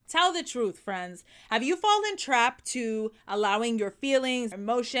Tell the truth, friends. Have you fallen trapped to allowing your feelings,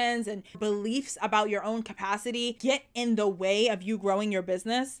 emotions, and beliefs about your own capacity get in the way of you growing your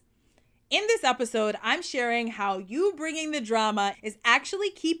business? In this episode, I'm sharing how you bringing the drama is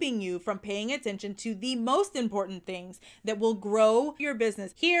actually keeping you from paying attention to the most important things that will grow your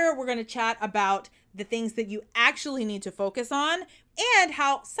business. Here, we're going to chat about the things that you actually need to focus on and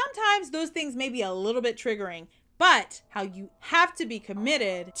how sometimes those things may be a little bit triggering, but how you have to be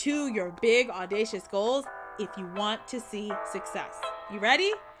committed to your big, audacious goals if you want to see success. You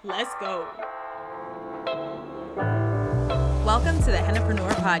ready? Let's go. Welcome to the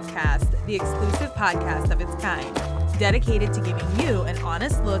Hennapreneur Podcast, the exclusive podcast of its kind, dedicated to giving you an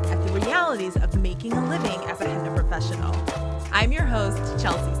honest look at the realities of making a living as a henna professional. I'm your host,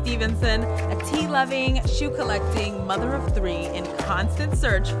 Chelsea Stevenson, a tea-loving, shoe-collecting mother of three in constant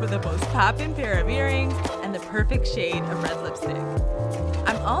search for the most poppin' pair of earrings and the perfect shade of red lipstick.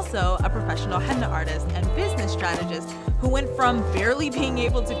 I'm also a professional henna artist and business strategist who went from barely being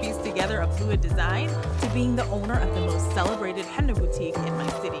able to piece together a fluid design to being the owner of the most celebrated henna boutique in my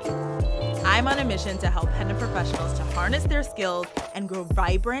city. I'm on a mission to help henna professionals to harness their skills and grow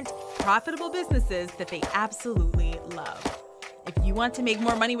vibrant, profitable businesses that they absolutely love. If you want to make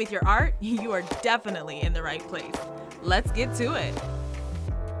more money with your art, you are definitely in the right place. Let's get to it.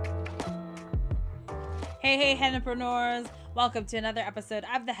 Hey, Hennapreneurs. Welcome to another episode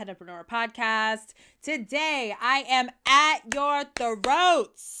of the Hennapreneur Podcast. Today, I am at your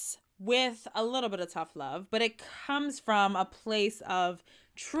throats with a little bit of tough love, but it comes from a place of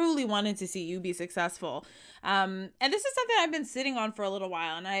truly wanting to see you be successful. And this is something I've been sitting on for a little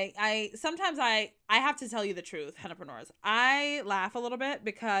while. And I sometimes have to tell you the truth, Hennapreneurs. I laugh a little bit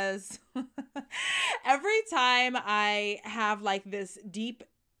because every time I have like this deep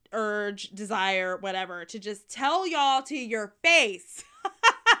urge, desire, whatever, to just tell y'all to your face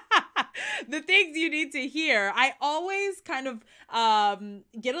the things you need to hear, I always kind of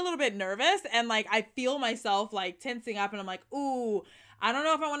get a little bit nervous and like I feel myself like tensing up and I'm like, ooh, I don't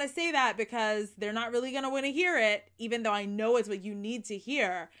know if I want to say that because they're not really going to want to hear it, even though I know it's what you need to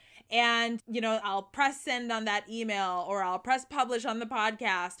hear. And, I'll press send on that email, or I'll press publish on the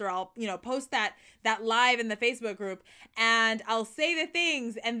podcast, or I'll, post that live in the Facebook group, and I'll say the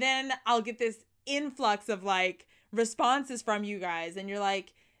things, and then I'll get this influx of like responses from you guys. And you're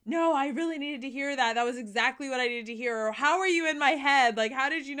like, no, I really needed to hear that. That was exactly what I needed to hear. Or how are you in my head? Like, how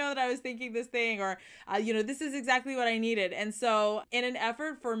did you know that I was thinking this thing? Or, this is exactly what I needed. And so in an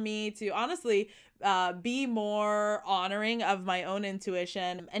effort for me to honestly be more honoring of my own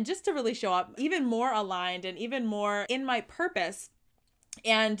intuition and just to really show up even more aligned and even more in my purpose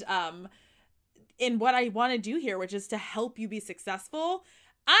and in what I want to do here, which is to help you be successful,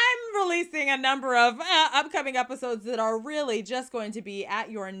 I'm releasing a number of upcoming episodes that are really just going to be at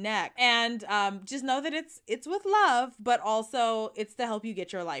your neck. And just know that it's with love, but also it's to help you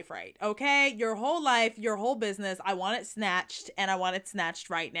get your life right. Okay? Your whole life, your whole business. I want it snatched, and I want it snatched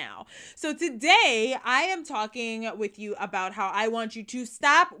right now. So today I am talking with you about how I want you to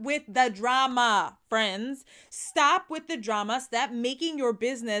stop with the drama, friends. Stop with the drama. Stop making your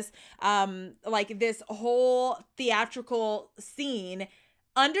business like this whole theatrical scene.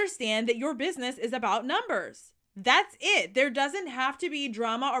 Understand that your business is about numbers. That's it. There doesn't have to be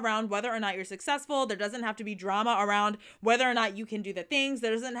drama around whether or not you're successful. There doesn't have to be drama around whether or not you can do the things.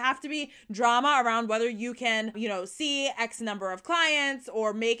 There doesn't have to be drama around whether you can, see X number of clients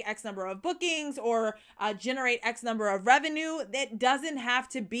or make X number of bookings or generate X number of revenue. It doesn't have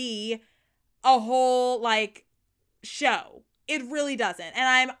to be a whole like show. It really doesn't. And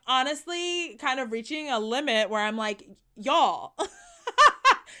I'm honestly kind of reaching a limit where I'm like, y'all,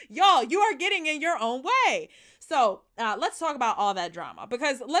 you are getting in your own way. So let's talk about all that drama,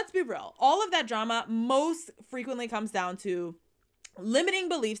 because let's be real. All of that drama most frequently comes down to limiting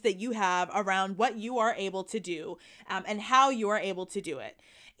beliefs that you have around what you are able to do and how you are able to do it.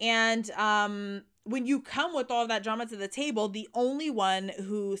 And when you come with all of that drama to the table, the only one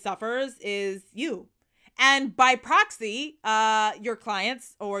who suffers is you. And by proxy, your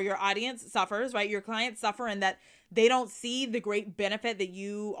clients or your audience suffers, right? Your clients suffer in that they don't see the great benefit that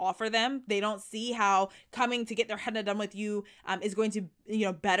you offer them. They don't see how coming to get their henna done with you is going to,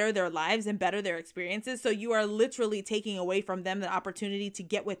 better their lives and better their experiences. So you are literally taking away from them the opportunity to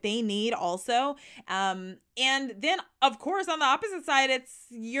get what they need also. And then, of course, on the opposite side, it's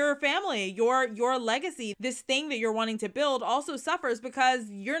your family, your legacy. This thing that you're wanting to build also suffers because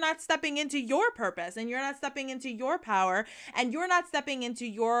you're not stepping into your purpose and you're not stepping into your power and you're not stepping into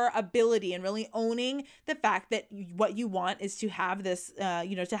your ability and really owning the fact that what you want is to have this,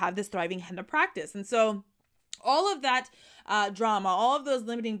 to have this thriving henna practice. And so All of that drama, all of those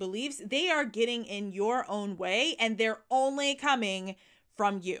limiting beliefs, they are getting in your own way, and they're only coming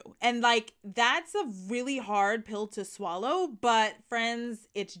from you. And like, that's a really hard pill to swallow, but friends,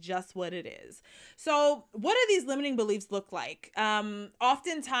 it's just what it is. So what do these limiting beliefs look like?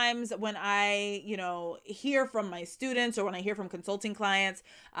 Oftentimes when I, hear from my students, or when I hear from consulting clients,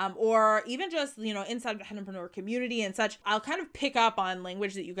 or even just, inside the Henpreneur community and such, I'll kind of pick up on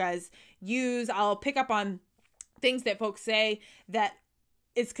language that you guys use. I'll pick up on things that folks say that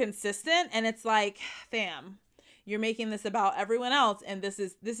is consistent, and it's like, fam, you're making this about everyone else, and this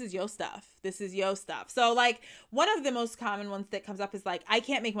is your stuff. This is your stuff. So like, one of the most common ones that comes up is like, I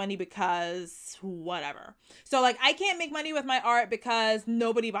can't make money because whatever. So like, I can't make money with my art because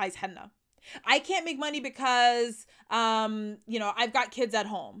nobody buys henna. I can't make money because, I've got kids at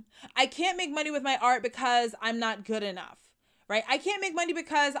home. I can't make money with my art because I'm not good enough. Right? I can't make money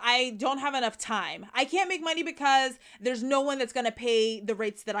because I don't have enough time. I can't make money because there's no one that's going to pay the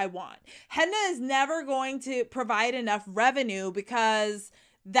rates that I want. Henna is never going to provide enough revenue because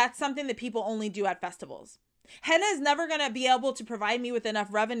that's something that people only do at festivals. Henna is never going to be able to provide me with enough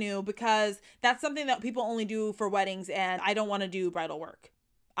revenue because that's something that people only do for weddings, and I don't want to do bridal work.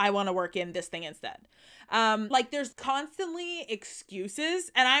 I want to work in this thing instead. There's constantly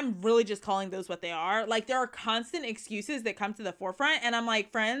excuses, and I'm really just calling those what they are. Like, there are constant excuses that come to the forefront, and I'm like,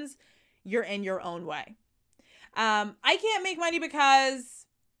 friends, you're in your own way. I can't make money because,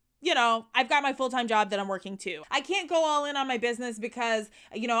 I've got my full-time job that I'm working too. I can't go all in on my business because,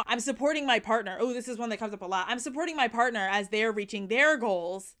 I'm supporting my partner. Oh, this is one that comes up a lot. I'm supporting my partner as they're reaching their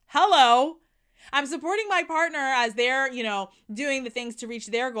goals. Hello. I'm supporting my partner as they're, doing the things to reach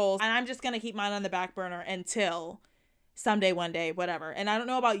their goals. And I'm just going to keep mine on the back burner until someday, one day, whatever. And I don't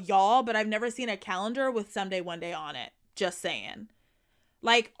know about y'all, but I've never seen a calendar with someday, one day on it. Just saying.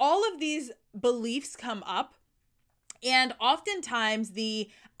 Like, all of these beliefs come up. And oftentimes the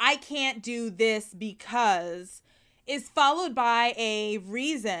I can't do this because is followed by a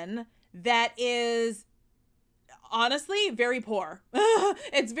reason that is honestly very poor.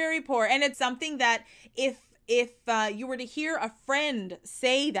 It's very poor. And it's something that if you were to hear a friend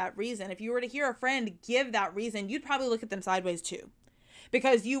say that reason, if you were to hear a friend give that reason, you'd probably look at them sideways too,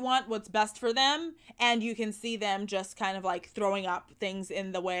 because you want what's best for them, and you can see them just kind of like throwing up things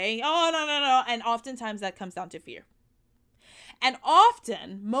in the way. Oh, no. And oftentimes that comes down to fear. And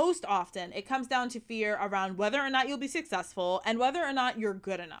most often, it comes down to fear around whether or not you'll be successful and whether or not you're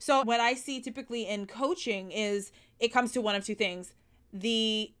good enough. So what I see typically in coaching is it comes to one of two things.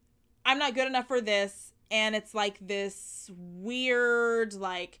 I'm not good enough for this, and it's like this weird,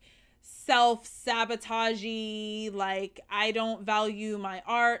 like, self-sabotagey, like, I don't value my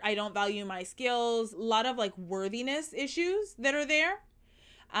art, I don't value my skills, a lot of like worthiness issues that are there.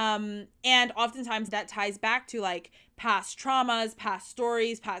 And oftentimes that ties back to like past traumas, past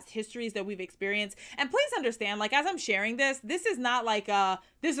stories, past histories that we've experienced. And please understand, like, as I'm sharing this is not like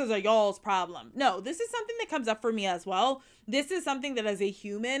this is a y'all's problem. No, this is something that comes up for me as well. This is something that as a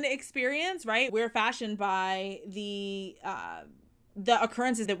human experience, right? We're fashioned by the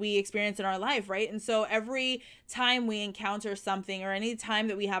occurrences that we experience in our life, right? And so every time we encounter something, or any time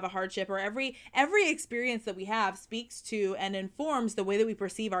that we have a hardship, or every experience that we have speaks to and informs the way that we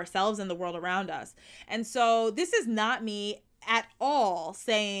perceive ourselves and the world around us. And so this is not me at all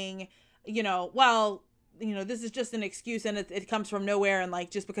saying, this is just an excuse and it comes from nowhere, and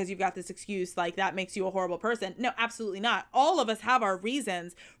like, just because you've got this excuse, like, that makes you a horrible person. No, absolutely not. All of us have our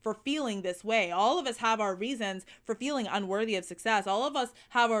reasons for feeling this way. All of us have our reasons for feeling unworthy of success. All of us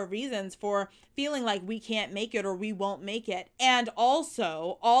have our reasons for feeling like we can't make it or we won't make it. And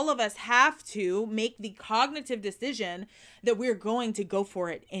also, all of us have to make the cognitive decision that we're going to go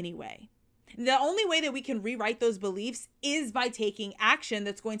for it anyway. The only way that we can rewrite those beliefs is by taking action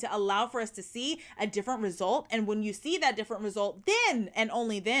that's going to allow for us to see a different result. And when you see that different result, then and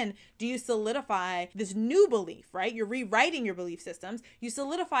only then do you solidify this new belief, right? You're rewriting your belief systems. You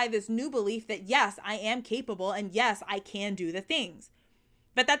solidify this new belief that, yes, I am capable, and yes, I can do the things.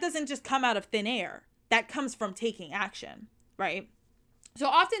 But that doesn't just come out of thin air. That comes from taking action, right? So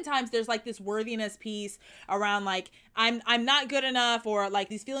oftentimes there's like this worthiness piece around like, I'm not good enough, or like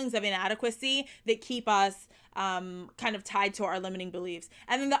these feelings of inadequacy that keep us kind of tied to our limiting beliefs.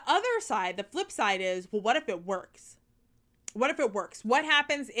 And then the other side, the flip side is, well, what if it works? What if it works? What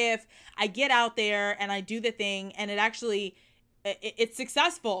happens if I get out there and I do the thing and it actually, it's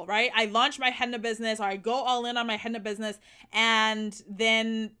successful, right? I launch my henna business, or I go all in on my henna business, and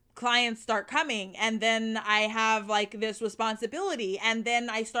then clients start coming, and then I have like this responsibility, and then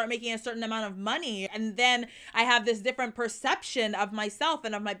I start making a certain amount of money, and then I have this different perception of myself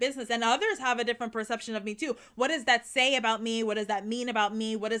and of my business, and others have a different perception of me too. What does that say about me? What does that mean about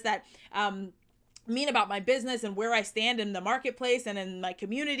me? What does that mean about my business and where I stand in the marketplace and in my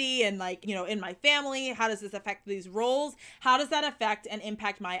community and like, you know, in my family? How does this affect these roles? How does that affect and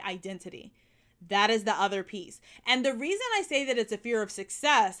impact my identity? That is the other piece. And the reason I say that it's a fear of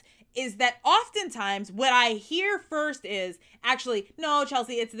success is that oftentimes what I hear first is actually, no,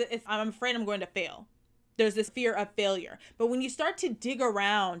 Chelsea, I'm afraid I'm going to fail. There's this fear of failure. But when you start to dig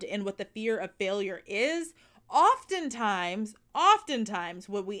around in what the fear of failure is, oftentimes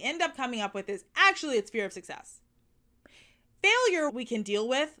what we end up coming up with is actually it's fear of success. Failure we can deal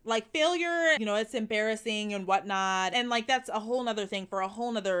with, like failure, you know, it's embarrassing and whatnot. And like, that's a whole nother thing for a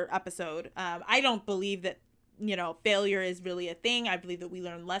whole nother episode. I don't believe that, you know, failure is really a thing. I believe that we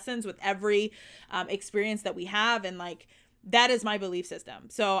learn lessons with every experience that we have. And like, that is my belief system.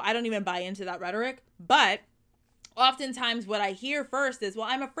 So I don't even buy into that rhetoric, but oftentimes what I hear first is, well,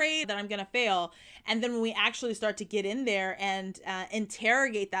 I'm afraid that I'm going to fail. And then when we actually start to get in there and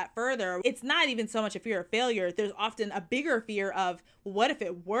interrogate that further, it's not even so much a fear of failure. There's often a bigger fear of, what if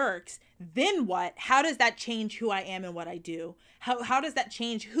it works? Then what? How does that change who I am and what I do? How does that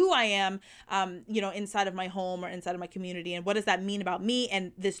change who I am, you know, inside of my home or inside of my community? And what does that mean about me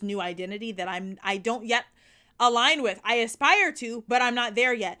and this new identity that I don't yet align with? I aspire to, but I'm not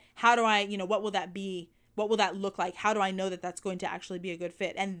there yet. How do I, you know, what will that be? What will that look like? How do I know that that's going to actually be a good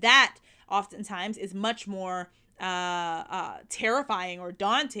fit? And that oftentimes is much more terrifying or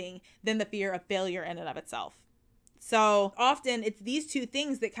daunting than the fear of failure in and of itself. So often it's these two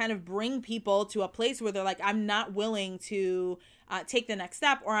things that kind of bring people to a place where they're like, I'm not willing to take the next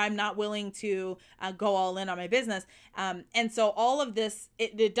step, or I'm not willing to go all in on my business. And so all of this,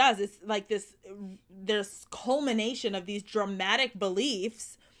 it does, it's like there's culmination of these dramatic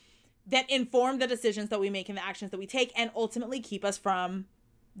beliefs that inform the decisions that we make and the actions that we take, and ultimately keep us from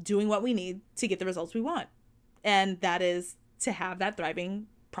doing what we need to get the results we want. And that is to have that thriving,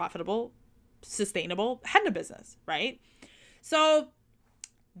 profitable, sustainable henna business, right? So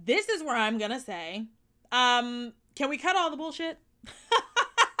this is where I'm going to say, can we cut all the bullshit?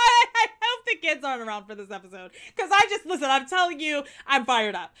 I hope the kids aren't around for this episode, because I'm telling you, I'm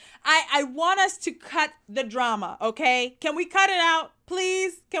fired up. I want us to cut the drama, okay? Can we cut it out,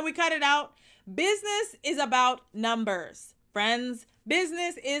 please? Can we cut it out? Business is about numbers, friends.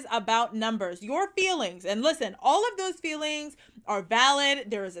 Business is about numbers, your feelings. And listen, all of those feelings are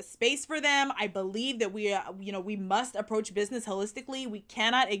valid. There is a space for them. I believe that we must approach business holistically. We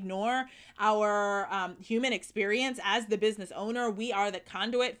cannot ignore our human experience as the business owner. We are the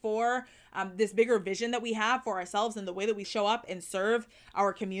conduit for this bigger vision that we have for ourselves and the way that we show up and serve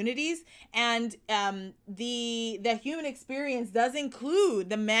our communities. And the human experience does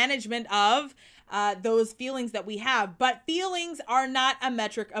include the management of those feelings that we have, but feelings are not a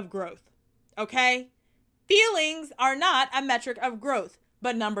metric of growth. Okay? Feelings are not a metric of growth,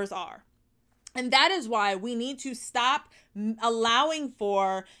 but numbers are. And that is why we need to stop allowing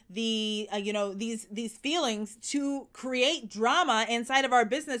for these feelings to create drama inside of our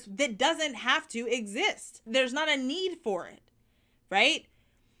business that doesn't have to exist. There's not a need for it, right?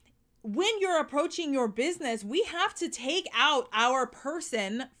 When you're approaching your business, we have to take out our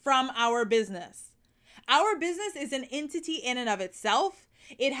person from our business. Our business is an entity in and of itself.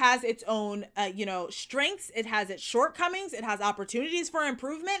 It has its own, strengths. It has its shortcomings. It has opportunities for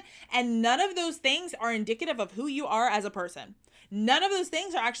improvement. And none of those things are indicative of who you are as a person. None of those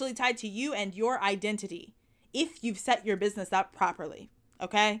things are actually tied to you and your identity if you've set your business up properly.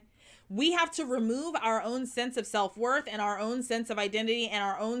 Okay? We have to remove our own sense of self-worth and our own sense of identity and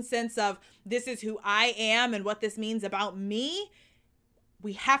our own sense of this is who I am and what this means about me.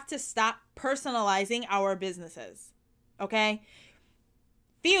 We have to stop personalizing our businesses. Okay?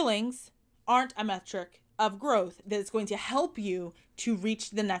 Feelings aren't a metric of growth that is going to help you to reach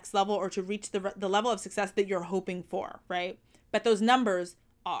the next level or to reach the level of success that you're hoping for, right? But those numbers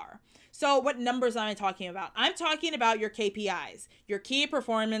are. So what numbers am I talking about? I'm talking about your KPIs, your key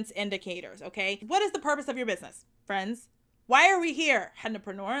performance indicators, okay? What is the purpose of your business, friends? Why are we here,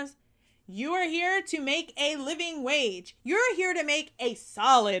 hennapreneurs? You are here to make a living wage. You're here to make a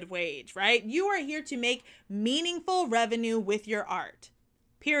solid wage, right? You are here to make meaningful revenue with your art.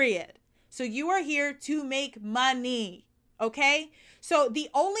 Period. So you are here to make money, okay? So the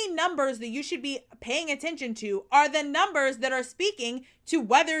only numbers that you should be paying attention to are the numbers that are speaking to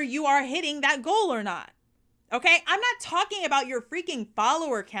whether you are hitting that goal or not, okay? I'm not talking about your freaking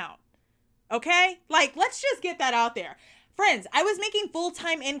follower count, okay? Like, let's just get that out there. Friends, I was making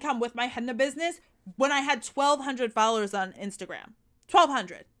full-time income with my henna business when I had 1,200 followers on Instagram.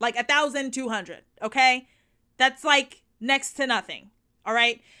 1,200, like 1,200, okay? That's like next to nothing, all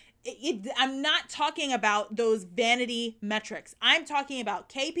right? I'm not talking about those vanity metrics. I'm talking about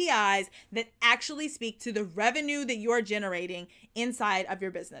KPIs that actually speak to the revenue that you're generating inside of your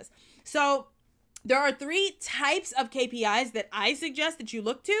business. So there are 3 types of KPIs that I suggest that you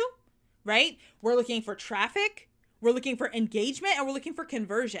look to, right? We're looking for traffic, we're looking for engagement, and we're looking for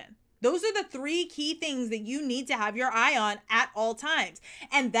conversion. Those are the 3 key things that you need to have your eye on at all times.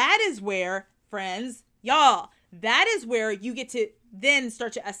 And that is where, friends, y'all, that is where you get to then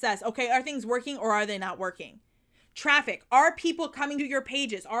start to assess, okay, are things working or are they not working? Traffic. Are people coming to your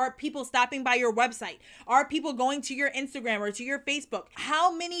pages? Are people stopping by your website? Are people going to your Instagram or to your Facebook?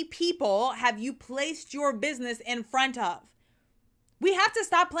 How many people have you placed your business in front of? We have to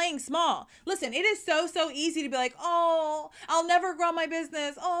stop playing small. Listen, it is so easy to be like, oh, I'll never grow my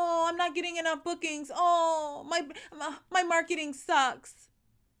business. Oh, I'm not getting enough bookings. Oh, my marketing sucks.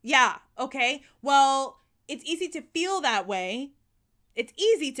 Yeah, okay. Well, it's easy to feel that way. It's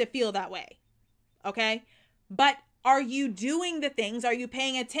easy to feel that way, okay? But are you doing the things, are you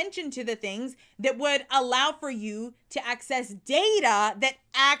paying attention to the things that would allow for you to access data that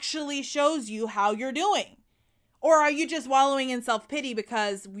actually shows you how you're doing? Or are you just wallowing in self-pity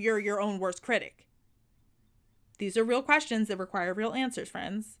because you're your own worst critic? These are real questions that require real answers,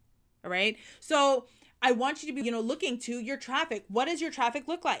 friends, all right? So I want you to be, looking to your traffic. What does your traffic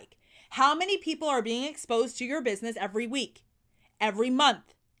look like? How many people are being exposed to your business every week? Every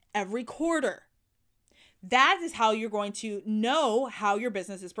month, every quarter. That is how you're going to know how your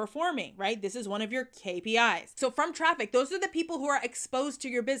business is performing, right? This is one of your KPIs. So from traffic, those are the people who are exposed to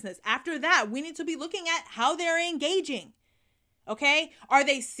your business. After that, we need to be looking at how they're engaging, okay? Are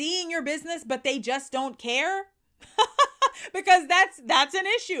they seeing your business, but they just don't care? Because that's an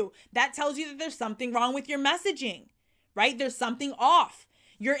issue. That tells you that there's something wrong with your messaging, right? There's something off.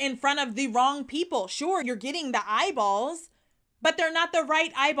 You're in front of the wrong people. Sure, you're getting the eyeballs, but they're not the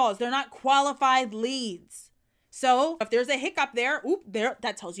right eyeballs. They're not qualified leads. So if there's a hiccup there,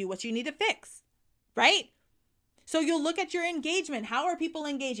 that tells you what you need to fix, right? So you'll look at your engagement. How are people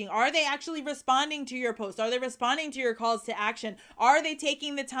engaging? Are they actually responding to your posts? Are they responding to your calls to action? Are they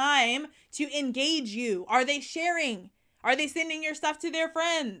taking the time to engage you? Are they sharing? Are they sending your stuff to their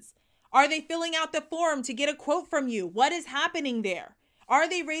friends? Are they filling out the form to get a quote from you? What is happening there? Are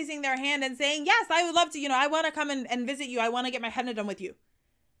they raising their hand and saying, yes, I would love to, I want to come and visit you. I want to get my henna done with you.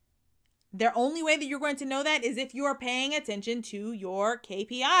 The only way that you're going to know that is if you are paying attention to your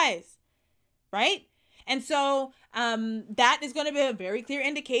KPIs, right? And so that is going to be a very clear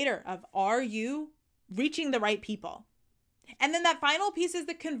indicator of, are you reaching the right people? And then that final piece is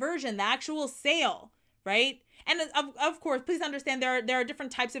the conversion, the actual sale, right? And of course, please understand there are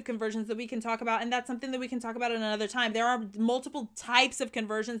different types of conversions that we can talk about, and that's something that we can talk about at another time. There are multiple types of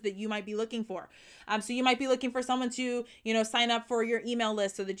conversions that you might be looking for. So you might be looking for someone to, sign up for your email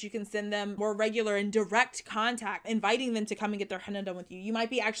list so that you can send them more regular and direct contact, inviting them to come and get their henna done with you. You might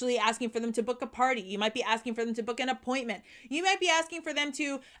be actually asking for them to book a party. You might be asking for them to book an appointment. You might be asking for them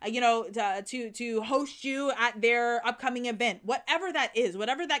to, to host you at their upcoming event. Whatever that is,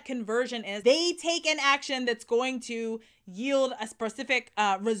 whatever that conversion is, they take an action that's going to yield a specific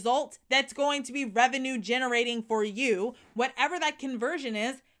result that's going to be revenue generating for you. Whatever that conversion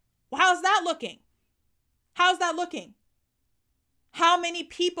is, how's that looking? How's that looking? How many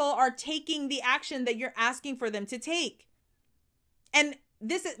people are taking the action that you're asking for them to take? And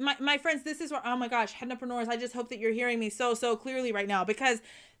this is, my friends, this is where, oh my gosh, Hennapreneurs, I just hope that you're hearing me so clearly right now, because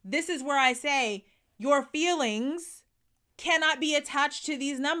this is where I say your feelings cannot be attached to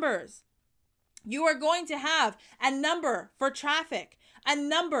these numbers. You are going to have a number for traffic, a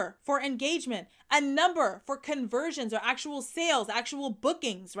number for engagement, a number for conversions or actual sales, actual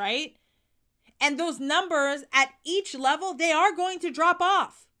bookings, right? And those numbers at each level, they are going to drop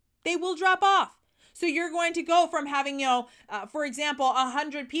off. They will drop off. So you're going to go from having, for example,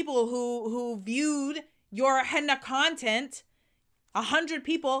 100 people who viewed your henna content, 100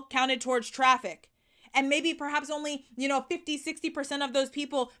 people counted towards traffic. And maybe perhaps only, 50, 60% of those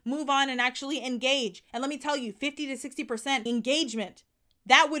people move on and actually engage. And let me tell you, 50 to 60% engagement,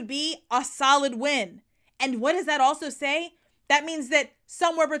 that would be a solid win. And what does that also say? That means that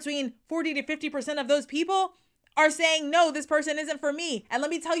somewhere between 40 to 50% of those people are saying, no, this person isn't for me. And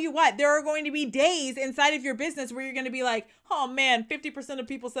let me tell you what, there are going to be days inside of your business where you're going to be like, oh man, 50% of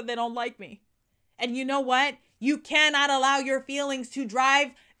people said they don't like me. And you know what? You cannot allow your feelings to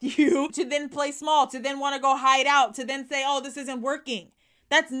drive you to then play small, to then want to go hide out, to then say, oh, this isn't working.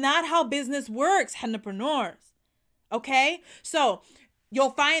 That's not how business works, Hennapreneurs. Okay? So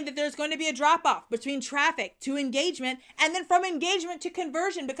you'll find that there's going to be a drop off between traffic to engagement, and then from engagement to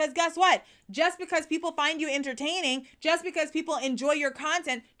conversion, because guess what? Just because people find you entertaining, just because people enjoy your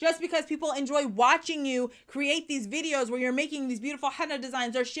content, just because people enjoy watching you create these videos where you're making these beautiful henna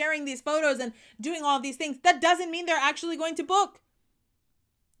designs or sharing these photos and doing all these things, that doesn't mean they're actually going to book.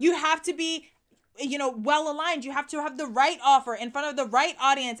 You have to be, well aligned. You have to have the right offer in front of the right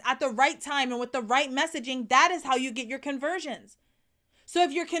audience at the right time and with the right messaging. That is how you get your conversions. So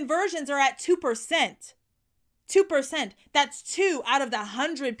if your conversions are at 2%, that's 2 out of the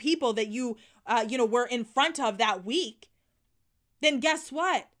 100 people that you were in front of that week, then guess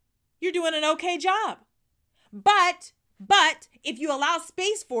what? You're doing an okay job. But if you allow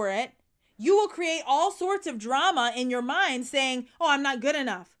space for it, you will create all sorts of drama in your mind saying, oh, I'm not good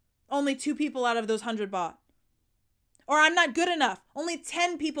enough. Only 2 people out of those 100 bought. Or I'm not good enough. Only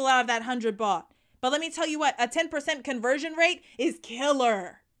 10 people out of that 100 bought. But let me tell you what, a 10% conversion rate is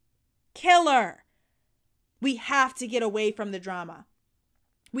killer. Killer. We have to get away from the drama.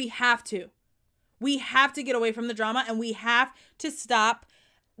 We have to. We have to get away from the drama, and we have to stop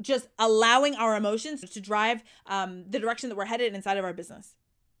just allowing our emotions to drive the direction that we're headed inside of our business.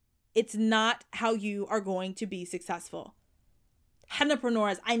 It's not how you are going to be successful.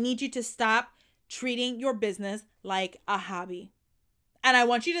 Hennapreneurs, I need you to stop treating your business like a hobby. And I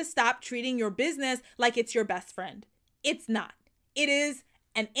want you to stop treating your business like it's your best friend. It's not. It is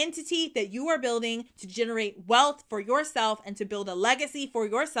an entity that you are building to generate wealth for yourself and to build a legacy for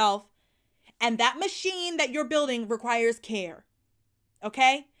yourself. And that machine that you're building requires care.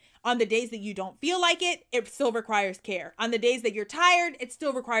 Okay? On the days that you don't feel like it, it still requires care. On the days that you're tired, it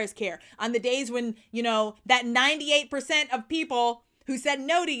still requires care. On the days when, that 98% of people who said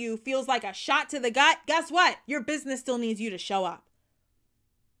no to you feels like a shot to the gut, guess what? Your business still needs you to show up.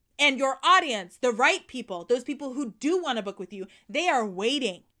 And your audience, the right people, those people who do want to book with you, they are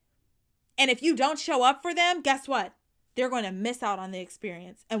waiting. And if you don't show up for them, guess what? They're going to miss out on the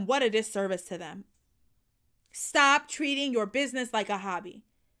experience. And what a disservice to them. Stop treating your business like a hobby.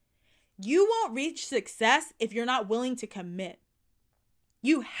 You won't reach success if you're not willing to commit.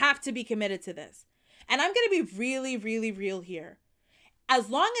 You have to be committed to this. And I'm going to be really, really real here. As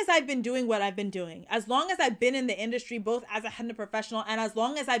long as I've been doing what I've been doing, as long as I've been in the industry, both as a henna professional and as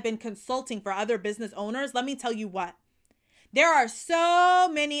long as I've been consulting for other business owners, let me tell you what. There are so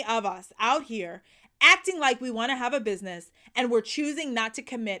many of us out here acting like we want to have a business and we're choosing not to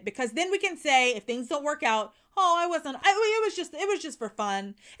commit, because then we can say, if things don't work out, oh, it was just for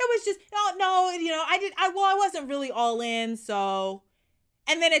fun. It was just, I wasn't really all in. So,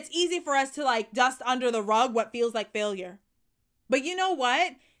 and then it's easy for us to dust under the rug what feels like failure. But you know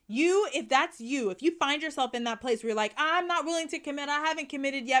what? If that's you, if you find yourself in that place where you're like, I'm not willing to commit, I haven't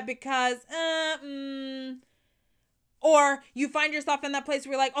committed yet because, or you find yourself in that place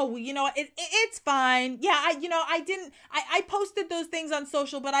where you're like, oh, well, you know what? It's fine. Yeah, I posted those things on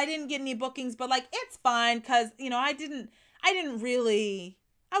social, but I didn't get any bookings, but it's fine. Cause I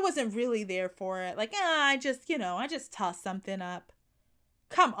wasn't really there for it. I just tossed something up.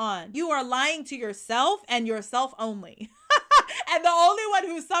 Come on. You are lying to yourself and yourself only. And the only one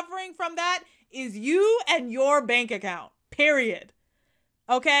who's suffering from that is you and your bank account, period.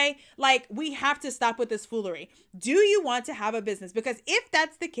 Okay? We have to stop with this foolery. Do you want to have a business? Because if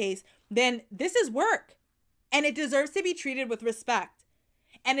that's the case, then this is work and it deserves to be treated with respect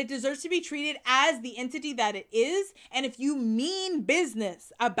and it deserves to be treated as the entity that it is. And if you mean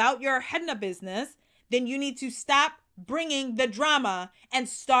business about your henna business, then you need to stop bringing the drama and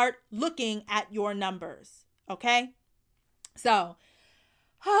start looking at your numbers. Okay? So,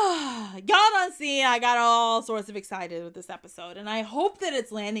 y'all don't see, I got all sorts of excited with this episode, and I hope that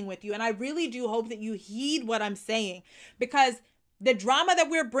it's landing with you. And I really do hope that you heed what I'm saying, because the drama that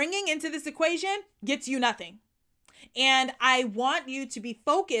we're bringing into this equation gets you nothing. And I want you to be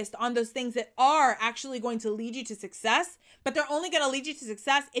focused on those things that are actually going to lead you to success, but they're only going to lead you to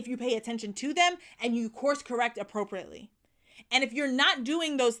success if you pay attention to them and you course correct appropriately. And if you're not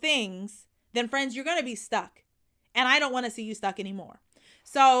doing those things, then friends, you're going to be stuck. And I don't want to see you stuck anymore.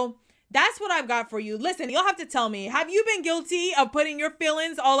 So that's what I've got for you. Listen, you'll have to tell me, have you been guilty of putting your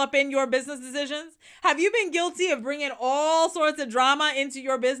feelings all up in your business decisions? Have you been guilty of bringing all sorts of drama into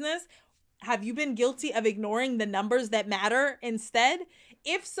your business? Have you been guilty of ignoring the numbers that matter instead?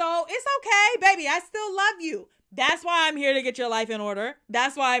 If so, it's okay, baby. I still love you. That's why I'm here to get your life in order.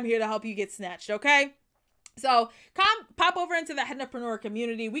 That's why I'm here to help you get snatched, okay? So pop over into the Hennapreneur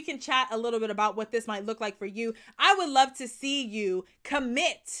community. We can chat a little bit about what this might look like for you. I would love to see you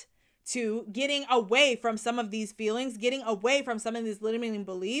commit to getting away from some of these feelings, getting away from some of these limiting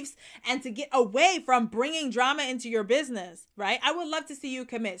beliefs, and to get away from bringing drama into your business, right? I would love to see you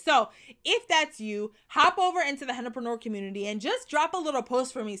commit. So if that's you, hop over into the Henlepreneur community and just drop a little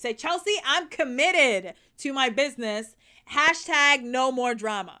post for me. Say, Chelsea, I'm committed to my business. Hashtag no more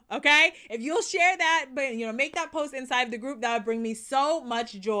drama. Okay. If you'll share that, but make that post inside of the group, that would bring me so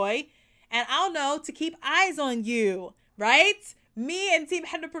much joy. And I'll know to keep eyes on you, right? Me and Team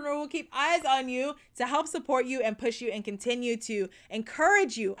Henlepreneur will keep eyes on you to help support you and push you and continue to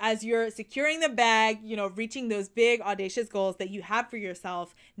encourage you as you're securing the bag, reaching those big, audacious goals that you have for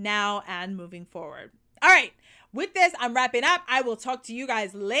yourself now and moving forward. All right. With this, I'm wrapping up. I will talk to you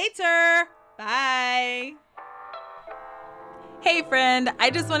guys later. Bye. Hey friend, I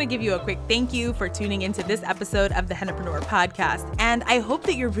just want to give you a quick thank you for tuning into this episode of the Henlepreneur podcast, and I hope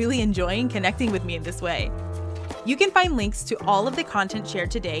that you're really enjoying connecting with me in this way. You can find links to all of the content shared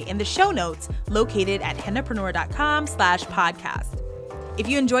today in the show notes located at henlepreneur.com/podcast. If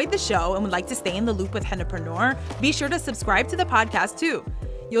you enjoyed the show and would like to stay in the loop with Henlepreneur, be sure to subscribe to the podcast too.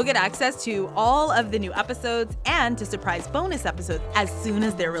 You'll get access to all of the new episodes and to surprise bonus episodes as soon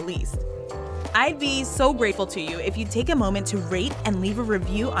as they're released. I'd be so grateful to you if you take a moment to rate and leave a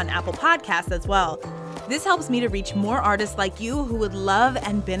review on Apple Podcasts as well. This helps me to reach more artists like you who would love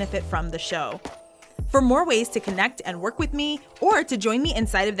and benefit from the show. For more ways to connect and work with me, or to join me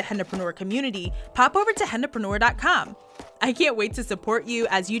inside of the Henlepreneur community, pop over to henlepreneur.com. I can't wait to support you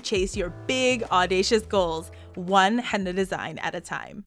as you chase your big, audacious goals, one henna design at a time.